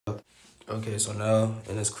Okay, so now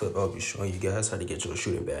in this clip, I'll be showing you guys how to get your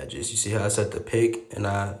shooting badges. You see how I set the pick and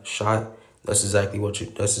I shot? That's exactly what you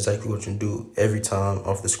do every time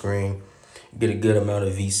off the screen. You get a good amount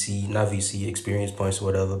of VC, not VC, experience points or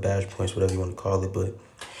whatever, badge points, whatever you want to call it. But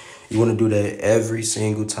you want to do that every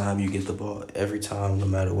single time you get the ball. Every time, no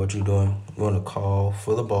matter what you're doing. You want to call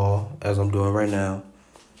for the ball, as I'm doing right now.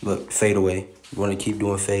 Look, fade away. You want to keep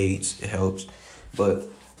doing fades. It helps. But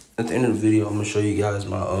at the end of the video, I'm gonna show you guys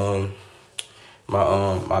my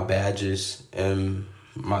badges and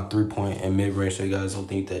my 3-point and mid range, so you guys don't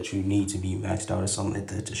think that you need to be maxed out or something like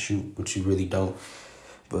that to shoot, but you really don't.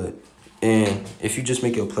 But and if you just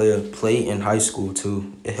make your player play in high school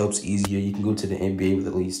too, it helps easier. You can go to the NBA with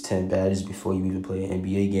at least 10 badges before you even play an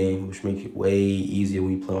NBA game, which makes it way easier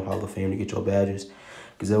when you play on Hall of Fame to get your badges.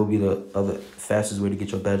 Because that will be the other fastest way to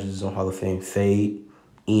get your badges is on Hall of Fame. Fade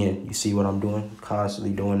in. You see what I'm doing?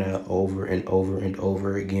 Constantly doing that over and over and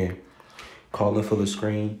over again. Calling for the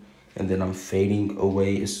screen, and then I'm fading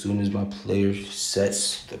away as soon as my player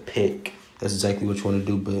sets the pick. That's exactly what you want to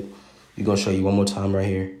do, but we're going to show you one more time right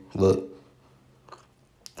here. Look.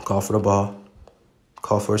 Call for the ball.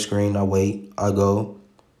 Call for a screen. I wait. I go.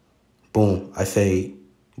 Boom. I fade.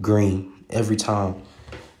 Green. Every time.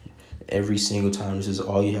 Every single time. This is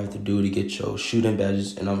all you have to do to get your shooting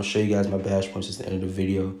badges. And I'm going to show you guys my badge points at the end of the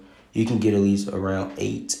video. You can get at least around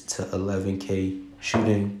 8 to 11K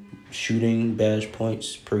shooting badge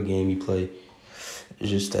points per game you play. It's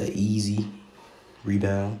just that easy.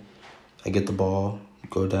 Rebound. I get the ball.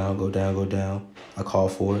 Go down, go down, go down. I call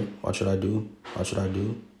for it. Watch what I do. Watch what I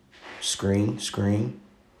do. Screen.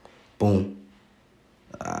 Boom.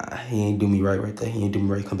 He ain't do me right there. He ain't do me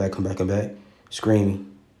right. Come back.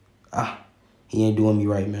 Screaming. He ain't doing me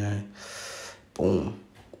right, man. Boom.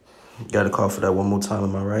 Got to call for that one more time,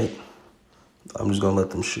 am I right? I'm just going to let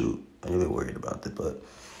them shoot. I ain't really worried about it, but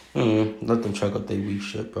let them check out their weak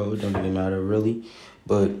shit, bro. It don't even matter, really.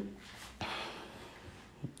 But,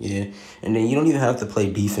 yeah. And then you don't even have to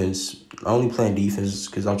play defense. I only playing defense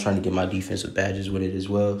because I'm trying to get my defensive badges with it as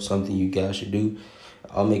well. Something you guys should do.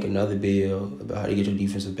 I'll make another video about how to get your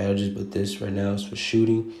defensive badges, but this right now is for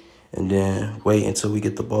shooting. And then wait until we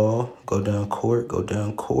get the ball. Go down court.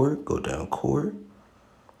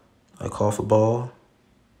 I call for ball.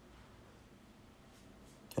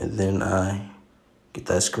 And then I get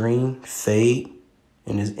that screen, fade,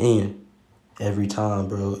 and it's in. Every time,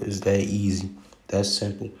 bro. It's that easy. That's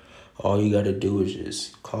simple. All you got to do is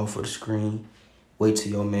just call for the screen. Wait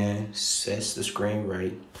till your man sets the screen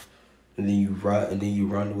right. And then you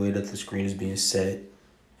run the way that the screen is being set,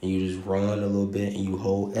 and you just run a little bit, and you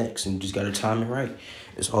hold X, and you just gotta time it right.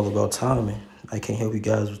 It's all about timing. I can't help you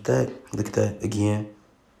guys with that. Look at that again.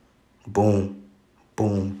 Boom,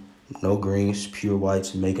 boom. No greens, pure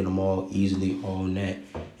whites, making them all easily all net.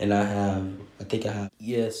 And I think I have.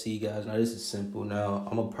 Yeah, see guys, now this is simple. Now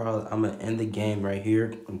I'm gonna end the game right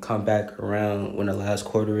here and come back around when the last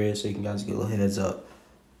quarter is, so you guys get a little heads up.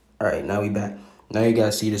 All right, now we back. Now you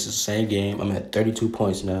guys see this is the same game. I'm at 32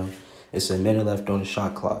 points now. It's a minute left on the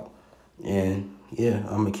shot clock. And yeah,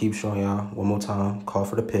 I'm gonna keep showing y'all one more time. Call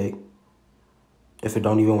for the pick. If it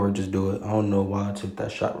don't even work, just do it. I don't know why I took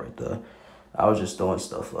that shot right there. I was just throwing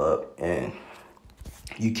stuff up, and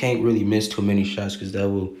you can't really miss too many shots because that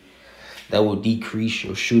will decrease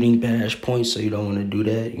your shooting badge points. So you don't want to do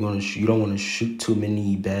that. You don't want to shoot too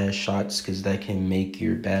many bad shots because that can make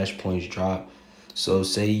your badge points drop. So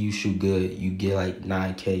say you shoot good, you get like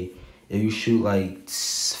 9K. If you shoot like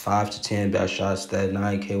 5 to 10 bad shots, that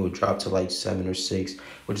 9K will drop to like 7 or 6,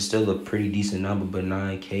 which is still a pretty decent number, but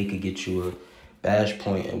 9K could get you a badge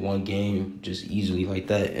point in one game just easily like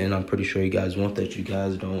that. And I'm pretty sure you guys want that. You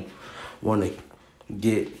guys don't want to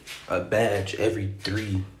get a badge every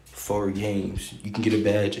 3-4 games. You can get a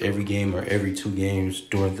badge every game or every 2 games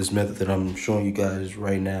during this method that I'm showing you guys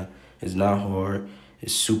right now. It's not hard.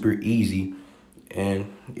 It's super easy.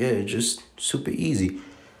 And yeah, just super easy.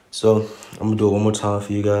 So I'm gonna do it one more time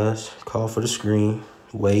for you guys. Call for the screen.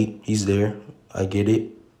 Wait, he's there. I get it.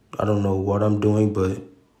 I don't know what I'm doing, but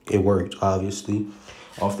it worked, obviously.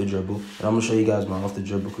 Off the dribble. And I'm gonna show you guys my off the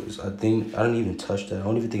dribble because I think I didn't even touch that. I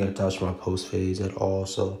don't even think I touched my post phase at all.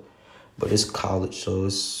 So, but it's college, so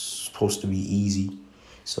it's supposed to be easy.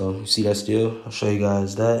 So you see that still? I'll show you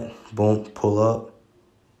guys that. Boom, pull up,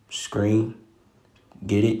 screen,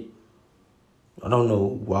 get it. I don't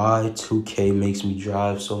know why 2K makes me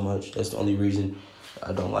drive so much. That's the only reason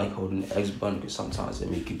I don't like holding the X button, because sometimes they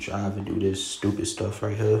make you drive and do this stupid stuff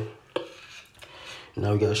right here.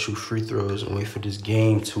 Now we gotta shoot free throws and wait for this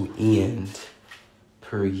game to end.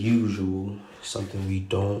 Per usual, something we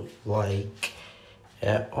don't like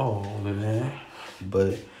at all, man.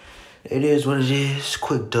 But it is what it is.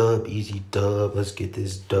 Quick dub, easy dub. Let's get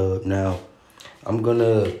this dub now. I'm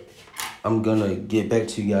gonna get back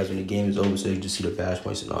to you guys when the game is over so you can just see the bash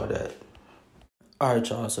points and all that. Alright,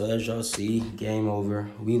 y'all, so as y'all see, game over.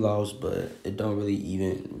 We lost, but it don't really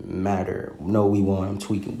even matter. No, we won. I'm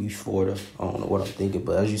tweaking. We Florida. I don't know what I'm thinking,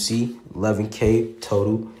 but as you see, 11K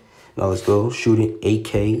total. Now let's go. Shooting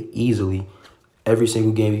 8K easily. Every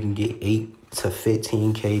single game you can get 8 to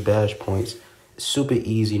 15K bash points. Super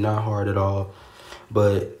easy, not hard at all.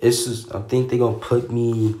 But it's just, I think they're going to put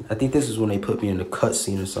me, I think this is when they put me in the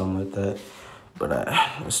cutscene or something like that. But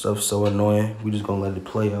that stuff's so annoying. We just going to let it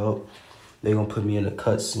play out. They're going to put me in a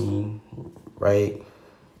cutscene right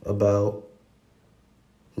about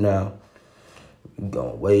now. We're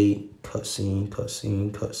going to wait. Cutscene,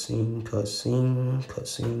 cutscene, cutscene, cutscene,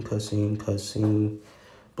 cutscene, cutscene, cutscene.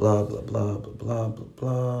 Blah, blah, blah, blah, blah, blah,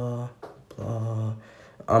 blah, blah.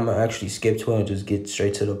 I'm going to actually skip to it and just get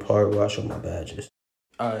straight to the part where I show my badges.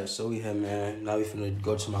 Alright, so we have, man, now we finna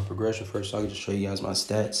go to my progression first so I can just show you guys my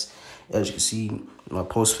stats. As you can see, my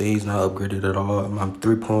post phase not upgraded at all. My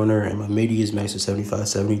three-pointer and my midi is max at 75,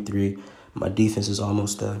 73. My defense is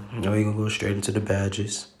almost there. Now we're gonna go straight into the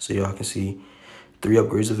badges so y'all can see 3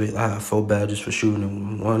 upgrades of it. I have 4 badges for shooting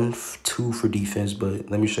and 2 for defense, but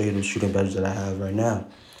let me show you the shooting badges that I have right now.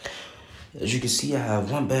 As you can see, I have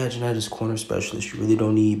 1 badge and that is corner specialist. You really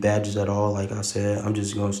don't need badges at all. Like I said, I'm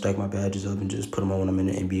just going to stack my badges up and just put them on when I'm in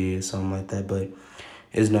the NBA or something like that. But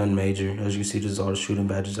it's nothing major. As you can see, this is all the shooting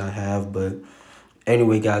badges I have. But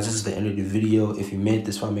anyway, guys, this is the end of the video. If you made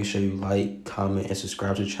this far, make sure you like, comment, and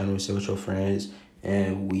subscribe to the channel and share with your friends.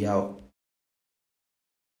 And we out.